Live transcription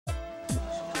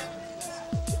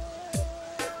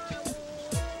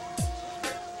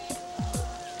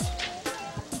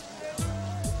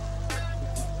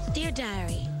Dear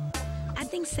Diary, I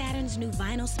think Saturn's new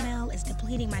vinyl smell is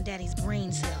depleting my daddy's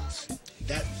brain cells.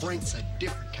 That Frank's a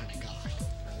different kind of guy.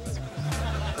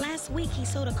 Last week, he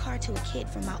sold a car to a kid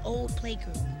from my old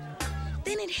playgroup.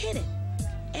 Then it hit him.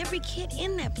 Every kid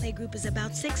in that playgroup is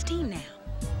about 16 now.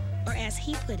 Or as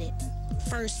he put it,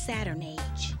 first Saturn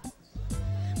age.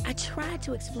 I tried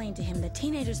to explain to him that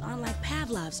teenagers aren't like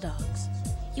Pavlov's dogs.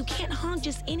 You can't honk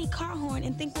just any car horn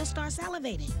and think we'll start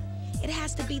salivating. It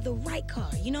has to be the right car,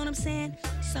 you know what I'm saying?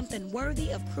 Something worthy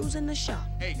of cruising the shop.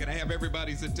 Hey, can I have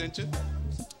everybody's attention?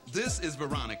 This is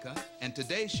Veronica, and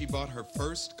today she bought her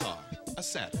first car, a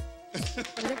Saturn.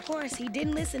 But of course, he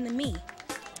didn't listen to me.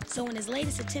 So in his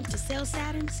latest attempt to sell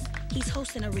Saturns, he's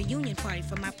hosting a reunion party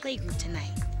for my playgroup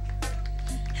tonight.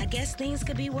 I guess things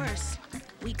could be worse.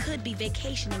 We could be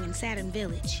vacationing in Saturn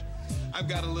Village. I've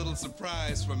got a little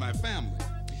surprise for my family.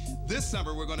 This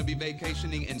summer, we're going to be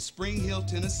vacationing in Spring Hill,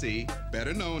 Tennessee,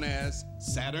 better known as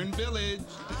Saturn Village.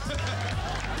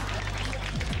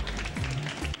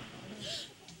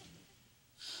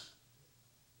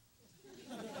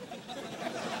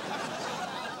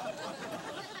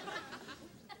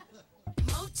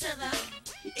 Mo to the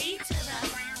E to the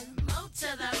Mo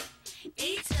to the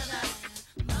E to the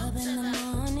Mo to the. In the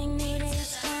morning, it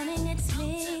is coming, it's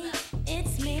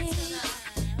me,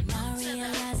 now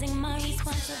realizing my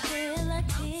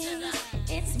responsibility,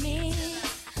 it's me,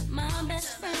 my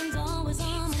best friend's always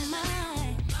on my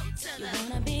mind, you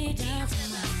wanna be down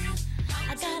tonight,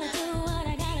 I gotta do what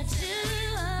I gotta do,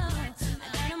 I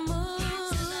gotta move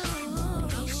on,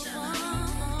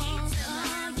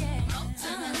 yeah,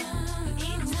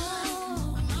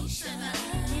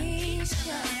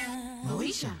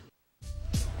 Moesha.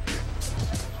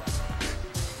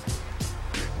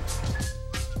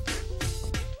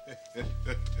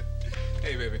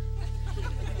 Hey, baby.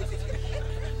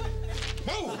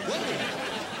 Whoa, whoa!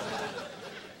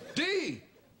 D!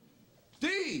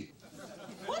 D!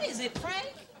 What is it,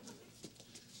 Frank?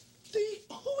 D,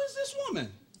 who is this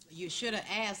woman? You should have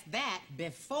asked that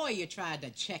before you tried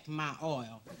to check my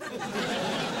oil.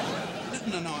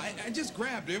 No, I just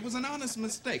grabbed her. It was an honest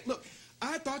mistake. Look,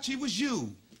 I thought she was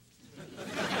you. No,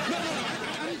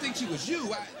 I didn't think she was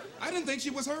you. I didn't think she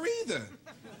was her either.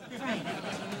 Frank,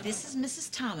 this is Mrs.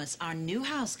 Thomas, our new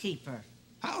housekeeper.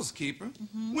 Housekeeper?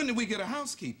 When did we get a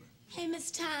housekeeper? Hey, Miss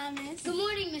Thomas. Good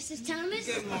morning, Mrs. Thomas.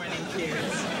 Good morning, kids.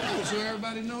 Oh, so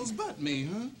everybody knows but me,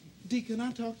 huh? D, can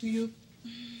I talk to you?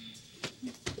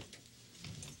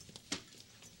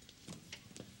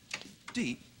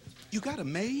 D, you got a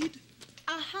maid?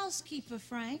 A housekeeper,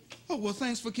 Frank. Oh, well,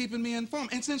 thanks for keeping me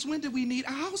informed. And since when did we need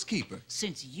a housekeeper?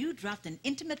 Since you dropped an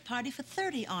intimate party for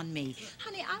 30 on me.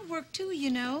 Honey, I work too, you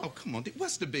know. Oh, come on, D,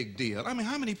 what's the big deal? I mean,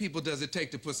 how many people does it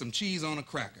take to put some cheese on a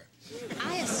cracker?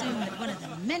 I assume that one of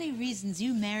the many reasons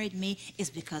you married me is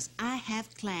because I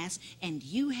have class and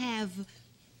you have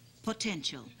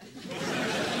potential.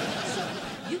 So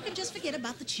you can just forget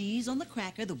about the cheese on the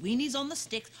cracker, the weenies on the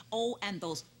sticks, oh, and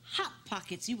those Hot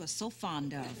Pockets you were so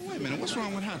fond of. Wait a minute, what's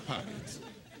wrong with Hot Pockets?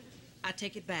 I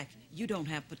take it back. You don't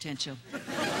have potential.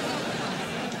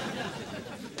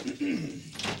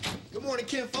 Good morning,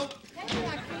 kinfolk.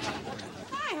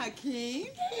 Hi, Hakeem.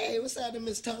 Hey, what's happening,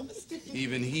 Miss Thomas?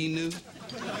 Even he knew?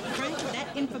 Frank,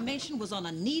 that information was on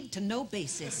a need-to-know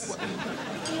basis.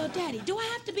 Yo, Daddy, do I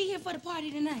have to be here for the party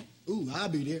tonight? Ooh, I'll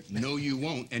be there. No, you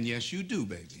won't, and yes, you do,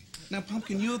 baby. Now,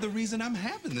 Pumpkin, you're the reason I'm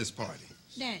having this party.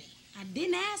 Daddy, I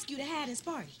didn't ask you to have this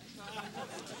party.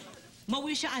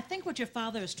 Moesha, I think what your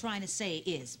father is trying to say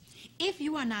is, if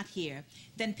you are not here,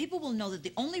 then people will know that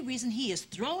the only reason he is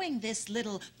throwing this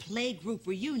little playgroup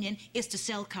reunion is to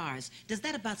sell cars. Does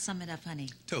that about sum it up, honey?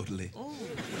 Totally. Oh.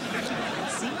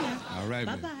 See ya. All right,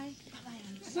 Bye-bye. baby.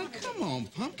 Now, come on,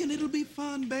 Pumpkin. It'll be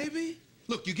fun, baby.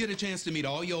 Look, you get a chance to meet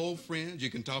all your old friends. You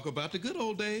can talk about the good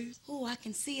old days. Oh, I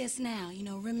can see us now, you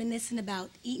know, reminiscing about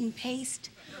eating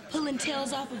paste, pulling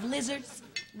tails off of lizards,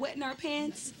 wetting our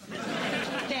pants.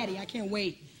 Daddy, I can't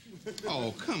wait.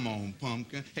 Oh, come on,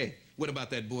 Pumpkin. Hey, what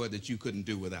about that boy that you couldn't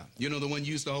do without? You know, the one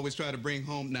you used to always try to bring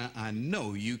home? Now, I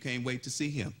know you can't wait to see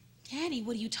him. Daddy,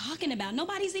 what are you talking about?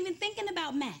 Nobody's even thinking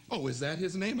about Matt. Oh, is that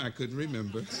his name? I couldn't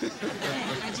remember.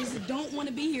 Daddy, I just don't want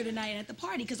to be here tonight at the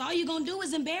party, because all you're going to do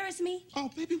is embarrass me. Oh,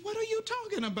 baby, what are you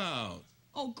talking about?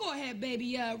 Oh, go ahead,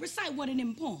 baby. Recite one of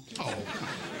them poems. Oh,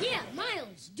 Yeah,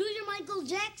 Miles, do your Michael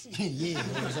Jackson. Yeah,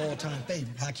 it was all-time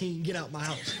favorite. Hakeem, get out my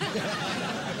house.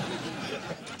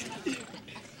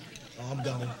 Oh, I'm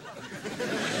gone.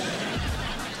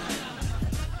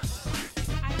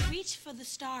 I reach for the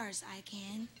stars, I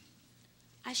can.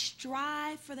 I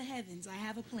strive for the heavens. I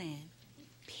have a plan.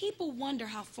 People wonder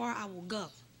how far I will go.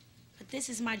 But this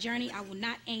is my journey. I will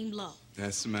not aim low.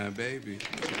 That's my baby.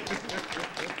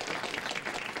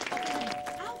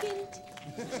 I'll get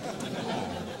it.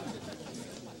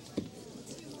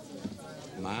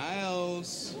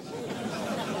 Miles.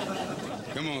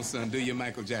 Come on, son, do your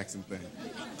Michael Jackson thing.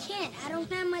 I can't. I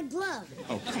don't have my glove.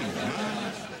 Oh, come on,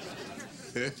 Miles.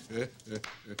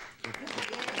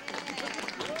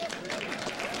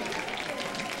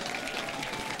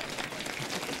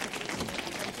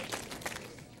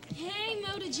 Hey,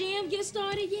 Mo, the jam get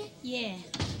started yet? Yeah.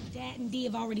 Dad and Dee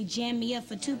have already jammed me up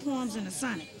for 2 poems and a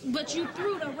sonnet. But you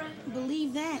through the right.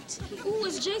 Believe that. Ooh,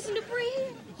 is Jason Dupree here?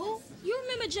 Who? You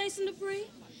remember Jason Dupree?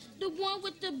 The one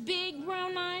with the big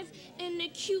brown eyes and the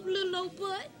cute little old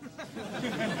butt?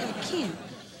 Kim,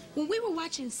 when we were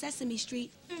watching Sesame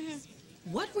Street,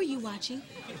 what were you watching?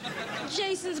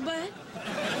 Jason's butt.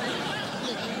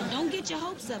 Look, man, don't get your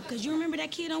hopes up, because you remember that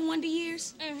kid on Wonder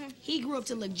Years? Mhm. He grew up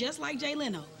to look just like Jay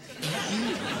Leno.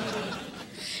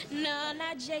 No,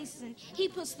 not Jason. He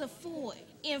puts the Ford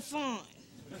in fun.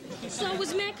 So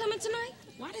was Matt coming tonight?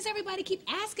 Why does everybody keep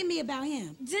asking me about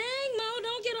him? Dang, Mo,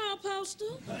 don't get all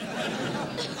postal.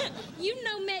 You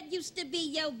know Matt used to be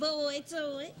your boy,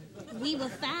 to it. We were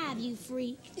 5, you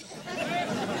freak.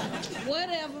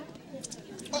 Whatever.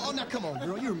 Oh, now come on,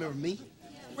 girl. You remember me.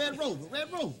 Red Rover,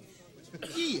 Red Rover.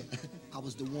 Yeah. I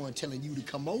was the one telling you to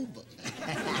come over.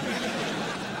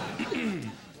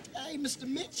 Hey, Mr.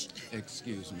 Mitch.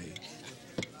 Excuse me.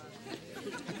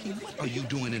 What are you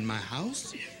doing in my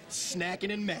house?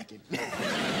 Snacking and macking.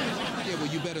 Yeah, well,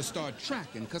 you better start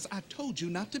tracking, because I told you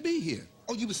not to be here.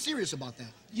 Oh, you were serious about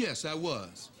that? Yes, I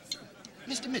was.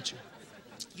 Mr. Mitchell,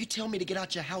 you tell me to get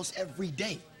out your house every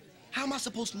day. How am I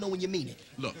supposed to know when you mean it?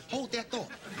 Look. Hold that thought.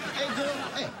 Hey, girl,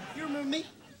 hey, you remember me?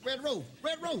 Red Rover,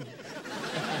 Red Rover.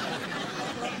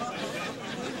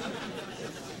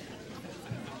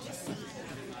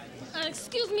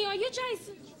 Excuse me, are you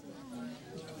Jason?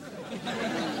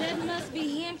 That must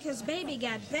be him, because baby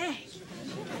got back.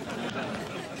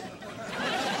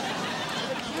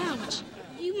 Ouch.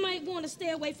 You might want to stay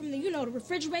away from the, the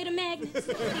refrigerator magnets. Just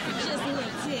a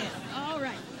little tip. All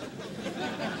right.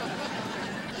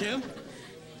 Kim?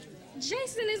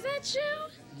 Jason, is that you?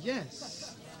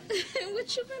 Yes.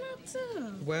 What you been up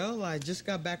to? Well, I just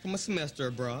got back from a semester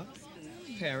abroad.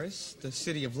 Paris, the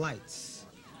city of lights.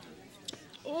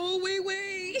 Oh,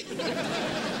 wait.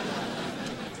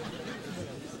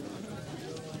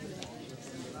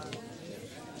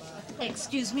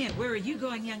 Excuse me, and where are you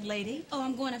going, young lady? Oh,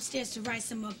 I'm going upstairs to write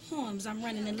some more poems. I'm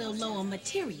running a little low on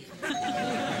material.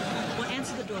 Well,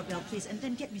 answer the doorbell, please, and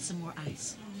then get me some more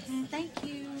ice. Thank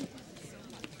you.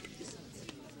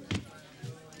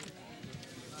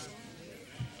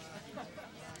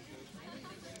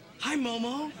 Hi,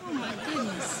 Momo. Oh, my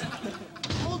goodness.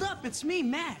 Hold up, it's me,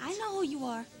 Matt. I know who you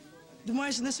are. Then why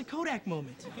isn't this a Kodak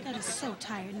moment? That is so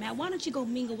tired, Matt. Why don't you go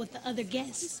mingle with the other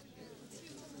guests?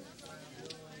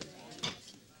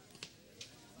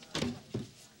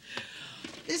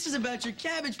 This is about your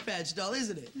Cabbage Patch doll,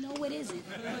 isn't it? No, it isn't.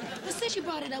 But since you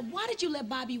brought it up, why did you let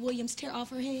Bobby Williams tear off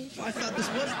her head? I thought this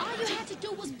was... All you had to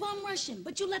do was bum rush him,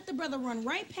 but you let the brother run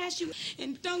right past you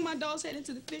and dunk my doll's head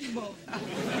into the fishbowl.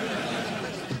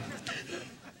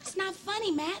 It's not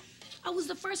funny, Matt. I was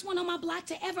the first one on my block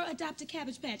to ever adopt a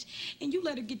Cabbage Patch, and you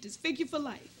let her get disfigured for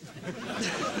life.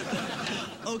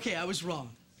 Okay, I was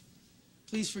wrong.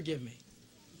 Please forgive me.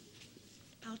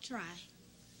 I'll try.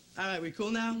 All right, we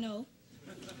cool now? No.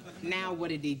 Now what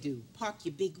did he do? Park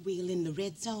your big wheel in the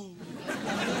red zone? Look,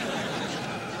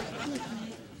 Matt,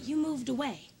 you moved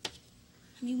away.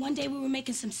 I mean, one day we were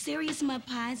making some serious mud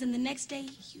pies, and the next day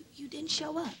you didn't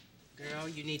show up. Girl,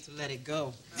 you need to let it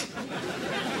go.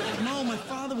 No, my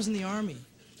father was in the Army.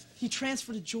 He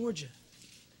transferred to Georgia.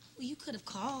 Well, you could have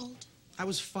called. I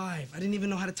was 5. I didn't even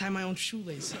know how to tie my own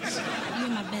shoelaces. You're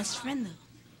my best friend, though.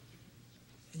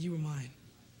 And you were mine.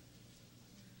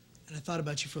 And I thought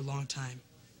about you for a long time.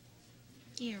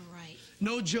 You're right.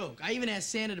 No joke. I even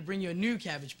asked Santa to bring you a new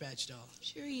Cabbage Patch doll.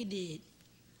 Sure you did.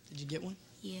 Did you get one?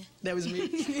 Yeah. That was me.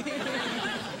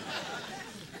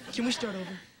 Can we start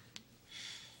over?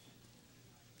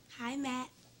 Hi, Matt.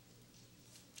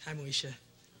 Hi, Moesha.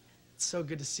 It's so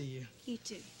good to see you. You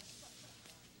too.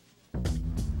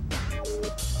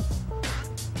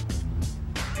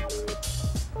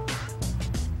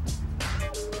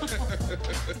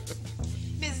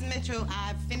 Mrs. Mitchell,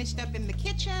 I've finished up in the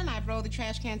kitchen. I've rolled the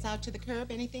trash cans out to the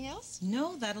curb. Anything else?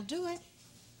 No, that'll do it.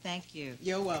 Thank you.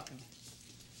 You're welcome.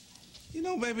 You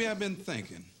know, baby, I've been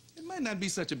thinking. It might not be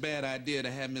such a bad idea to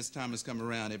have Miss Thomas come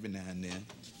around every now and then.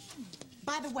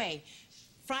 By the way,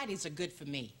 Fridays are good for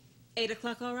me. 8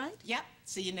 o'clock, all right? Yep.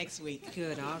 See you next week.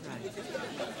 Good, all right.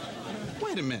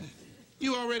 Wait a minute.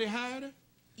 You already hired her?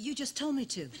 You just told me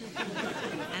to.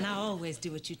 And I always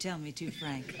do what you tell me to,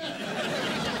 Frank.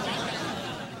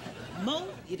 Mo,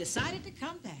 you decided to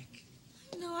come back.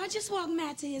 No, I just walked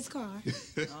Matt to his car.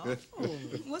 Oh.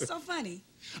 What's so funny?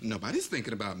 Nobody's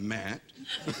thinking about Matt.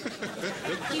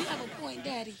 You have a point,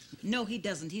 Daddy. No, he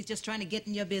doesn't. He's just trying to get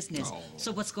in your business. Oh.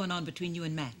 So what's going on between you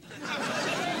and Matt?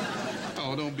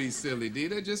 Oh, don't be silly, Dee.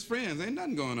 They're just friends. Ain't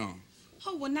nothing going on.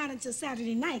 Oh, well, not until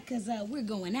Saturday night, because we're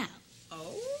going out.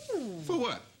 Oh. For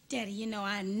what? Daddy, you know,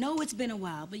 I know it's been a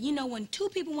while, but you know, when two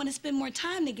people want to spend more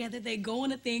time together, they go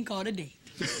on a thing called a date.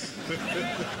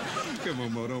 Come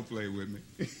on, Mo, don't play with me.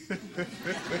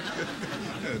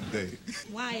 A date.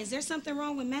 Why? Is there something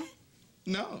wrong with Matt?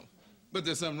 No, but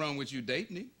there's something wrong with you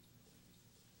dating him.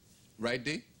 Right,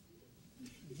 Dee?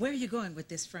 Where are you going with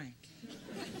this, Frank?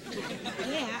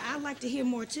 Yeah, I'd like to hear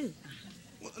more, too.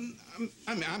 Well,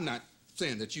 I'm not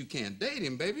saying that you can't date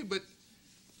him, baby, but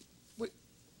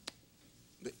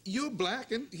you're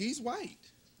black and he's white.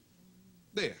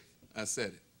 There, I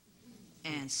said it.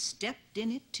 And stepped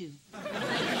in it, too.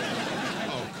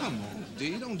 Oh, come on,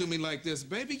 Dee. Don't do me like this,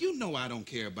 baby. You know I don't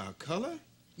care about color.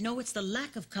 No, it's the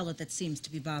lack of color that seems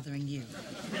to be bothering you.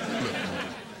 Look,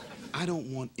 I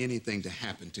don't want anything to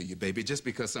happen to you, baby, just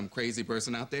because some crazy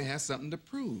person out there has something to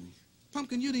prove.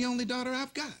 Pumpkin, you're the only daughter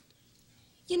I've got.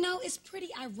 You know, it's pretty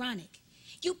ironic.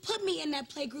 You put me in that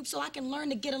playgroup so I can learn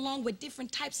to get along with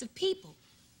different types of people.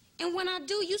 And when I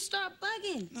do, you start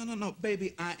bugging. No,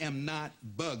 baby, I am not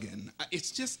bugging. It's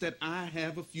just that I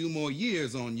have a few more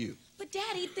years on you. But,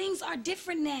 Daddy, things are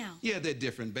different now. Yeah, they're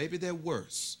different, baby. They're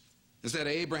worse. Instead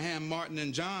of Abraham, Martin,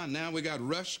 and John, now we got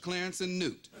Rush, Clarence, and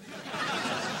Newt.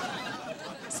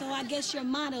 So I guess your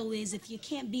motto is, if you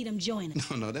can't beat them, join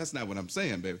them. No, that's not what I'm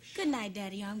saying, baby. Good night,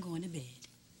 Daddy. I'm going to bed.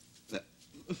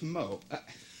 Mo,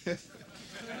 hey,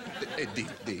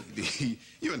 Dee,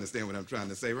 you understand what I'm trying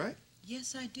to say, right?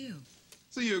 Yes, I do.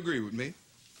 So you agree with me?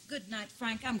 Good night,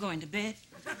 Frank. I'm going to bed.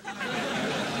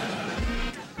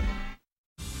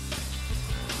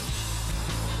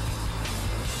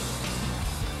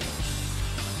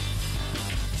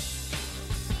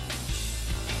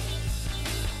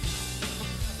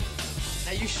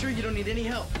 Are you sure you don't need any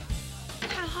help?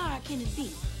 How hard can it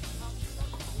be?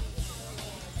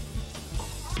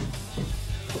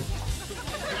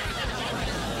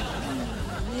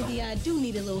 Maybe I do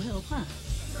need a little help, huh?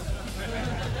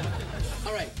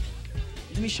 All right.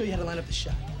 Let me show you how to line up the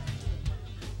shot.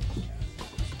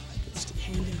 Just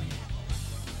hand in hand.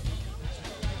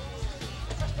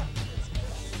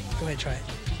 Go ahead, try it.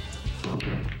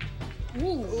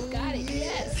 Ooh, got it,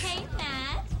 yes. Hey,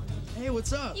 Matt. Hey,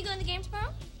 what's up? You going to the game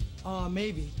tomorrow?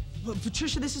 Maybe. But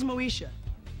Patricia, this is Moesha.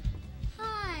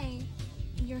 Hi.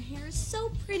 Your hair is so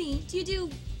pretty. Do you do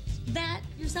that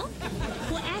yourself?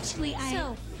 Well, actually,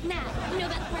 So, Matt, you know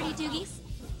about the party doogies?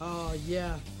 Oh,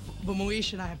 yeah. But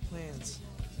Moesha and I have plans.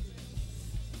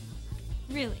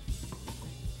 Really?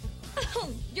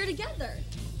 Oh, you're together.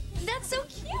 That's so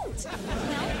cute.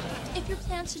 Well, if your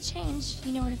plans should change,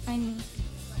 you know where to find me.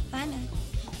 Bye, Matt.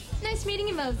 Nice meeting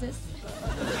you, Moses.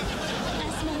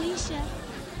 That's Moesha.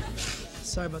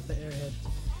 Sorry about the airhead.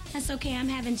 That's okay. I'm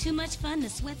having too much fun to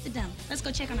sweat the dump. Let's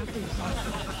go check on our food.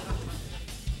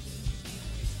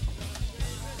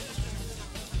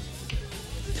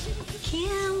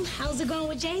 Kim, how's it going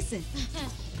with Jason?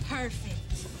 Perfect.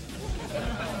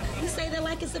 You say that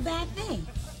like it's a bad thing.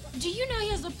 Do you know he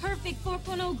has a perfect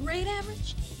 4.0 grade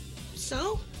average?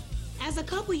 So, as a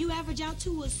couple, you average out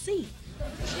to a C.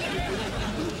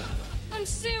 I'm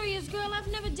serious, girl. I've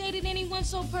never dated anyone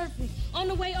so perfect. On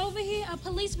the way over here, a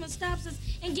policeman stops us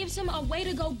and gives him a way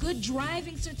to go good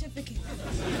driving certificate.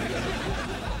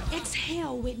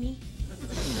 Exhale, Whitney.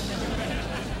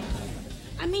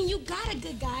 I mean, you got a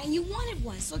good guy and you wanted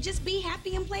one, so just be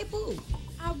happy and play pool.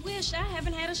 I wish. I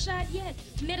haven't had a shot yet.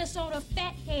 Minnesota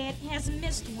fathead hasn't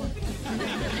missed one.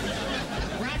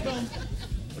 Rocco,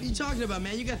 what are you talking about,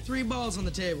 man? You got 3 balls on the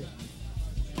table.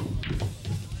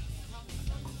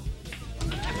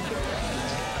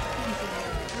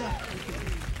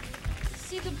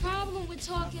 See, the problem with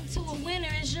talking to a winner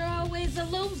is you're always a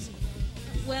loser.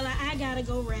 Well, I gotta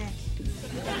go rack.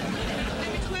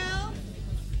 Number 12?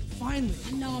 Finally.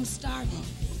 I know I'm starving.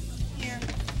 Here.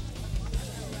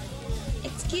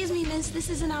 Excuse me, miss, this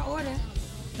isn't our order.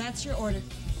 That's your order.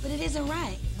 But it isn't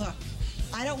right. Look,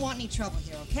 I don't want any trouble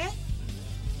here, okay?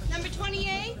 Number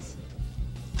 28?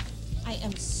 I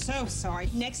am so sorry.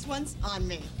 Next one's on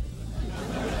me.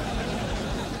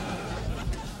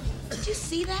 Did you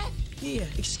see that? Yeah,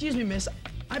 excuse me, miss.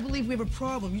 I believe we have a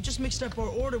problem. You just mixed up our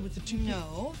order with the 2.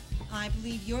 No, I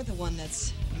believe you're the one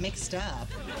that's mixed up.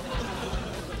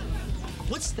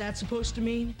 What's that supposed to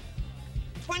mean?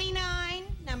 29,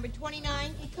 number 29.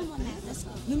 Hey, come on, Matt, let's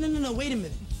go. No, wait a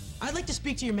minute. I'd like to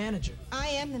speak to your manager. I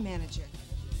am the manager.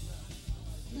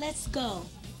 Let's go.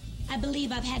 I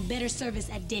believe I've had better service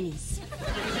at Denny's.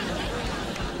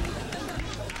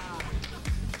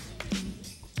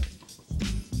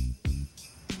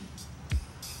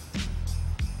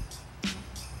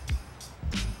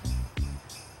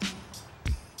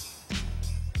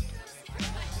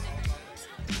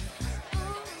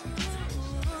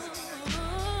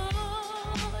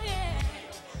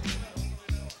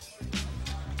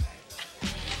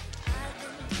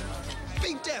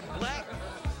 Beat that, Black.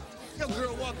 Your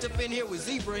girl walked up in here with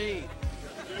zebra head.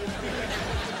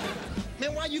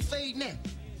 Man, why you fading that?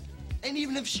 And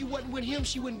even if she wasn't with him,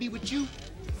 she wouldn't be with you.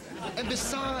 And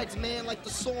besides, man, like the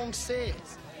song says,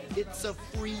 it's a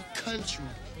free country.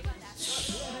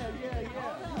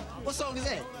 What song is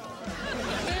that?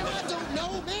 Man, I don't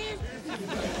know, man.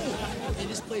 Hey,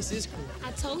 this place is cool.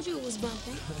 I told you it was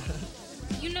bumping.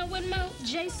 You know what, Mo?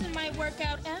 Jason might work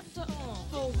out after all.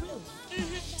 Oh, really?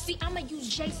 See, I'm gonna use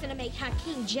Jason to make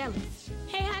Hakeem jealous.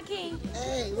 Hey, Hakeem.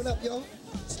 Hey, what up, yo?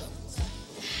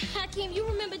 Hakeem, you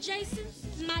remember Jason?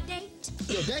 My date?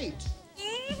 Your date?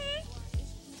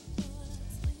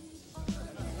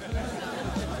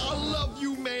 I love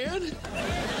you, man.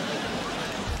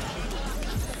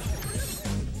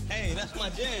 Hey, that's my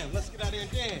jam. Let's get out here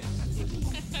and dance.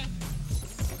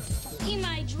 He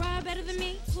might drive better than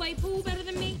me, play pool better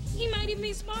than me. He might even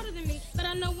be smarter than me. But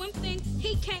I know one thing,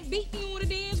 he can't beat me on the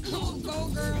dance floor. Go,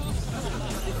 girl.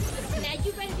 Now,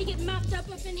 you ready to get mopped up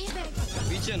in here, baby?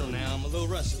 Be gentle now. I'm a little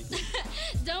rusty.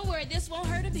 Don't worry, this won't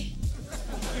hurt a bit.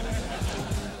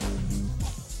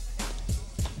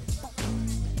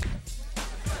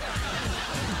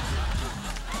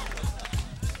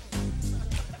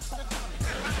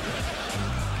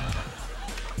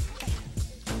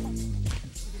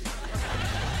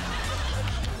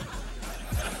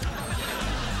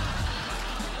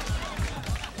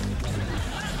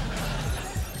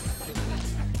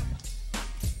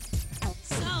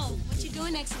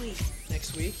 Next week.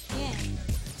 Next week? Yeah.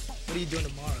 What are you doing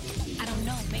tomorrow? I don't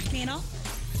know. Make me an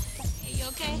offer. Hey, you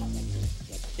okay?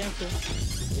 Yeah, I'm cool.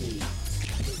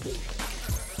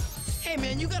 Hey,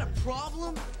 man, you got a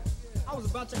problem? I was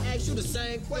about to ask you the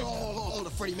same question. Hold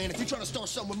it, Freddie, man. If you're trying to start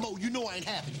something with Mo, you know I ain't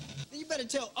having it. Then you better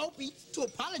tell Opie to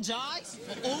apologize.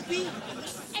 Opie?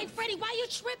 Hey, Freddie, why you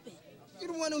tripping? You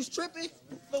the one who's tripping?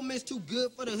 Little Miss too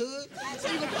good for the hood.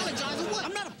 So you apologize or what?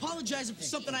 I'm not apologizing for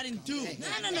something I didn't do. No.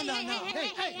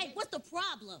 Hey, what's the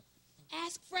problem?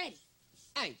 Ask Freddie.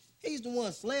 Hey, he's the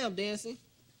one slam dancing.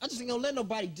 I just ain't gonna let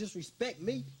nobody disrespect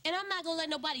me. And I'm not gonna let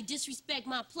nobody disrespect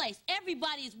my place.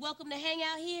 Everybody is welcome to hang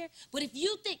out here. But if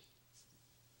you think...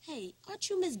 Hey, aren't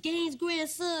you Miss Gaines'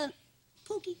 grandson,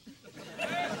 Pookie?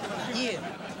 Yeah.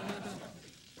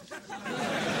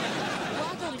 Well,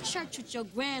 I go to church with your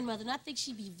grandmother, and I think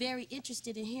she'd be very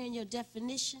interested in hearing your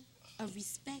definition of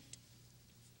respect.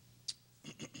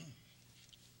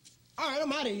 All right,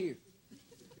 I'm out of here.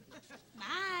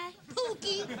 Bye,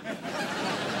 Pookie.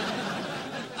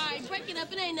 All right, break it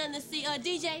up. It ain't nothing to see.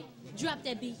 DJ, drop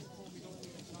that beat.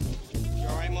 You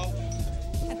all right, Mo?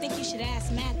 I think you should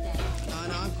ask Matt that.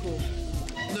 No, I'm cool.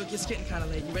 Look, it's getting kind of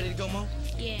late. You ready to go, Mo?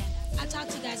 Yeah. I'll talk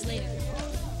to you guys later.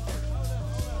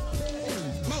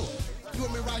 Mo, you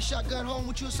want me to ride shotgun home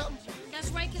with you or something? That's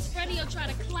right, because Freddie will try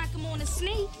to clock him on a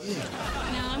sneak. Yeah.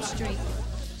 No, I'm straight.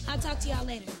 I'll talk to y'all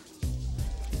later.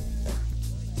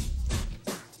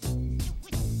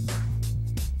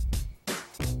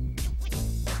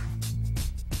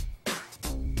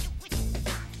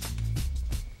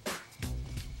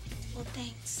 Well,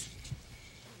 thanks.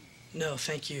 No,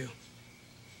 thank you.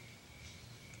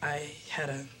 I had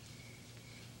an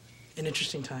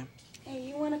interesting time. Hey,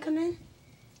 you want to come in?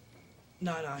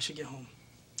 No, I should get home.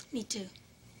 Me too.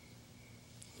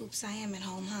 Oops, I am at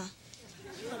home, huh?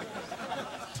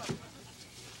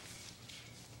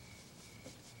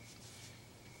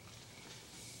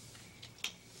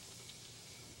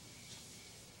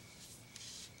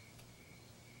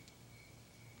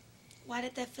 Why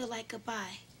did that feel like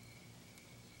goodbye?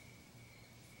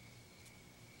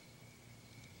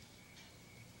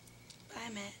 Bye,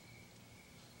 Matt.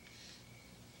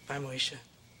 Bye, Moesha.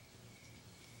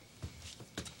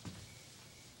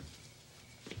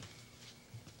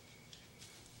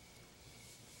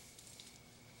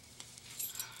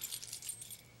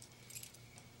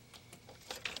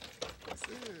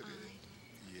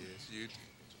 Yes, you.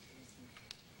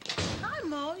 Hi,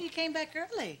 Mo. You came back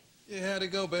early. Yeah, how'd it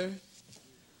go, baby?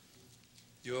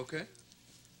 You okay?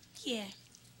 Yeah.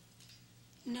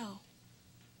 No.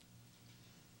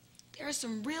 There are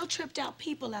some real tripped out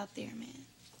people out there, man.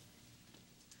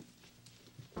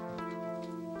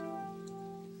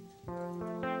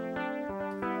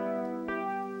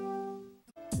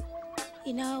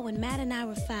 You know, when Matt and I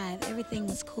were 5, everything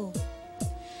was cool.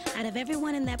 Out of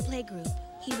everyone in that playgroup,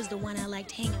 he was the one I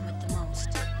liked hanging with the most.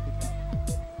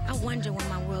 I wonder when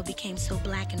my world became so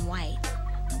black and white.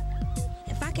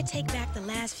 If I could take back the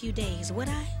last few days, would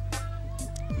I?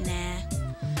 Nah,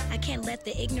 I can't let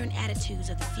the ignorant attitudes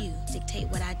of the few dictate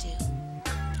what I do.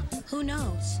 Who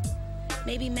knows?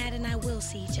 Maybe Matt and I will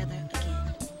see each other again.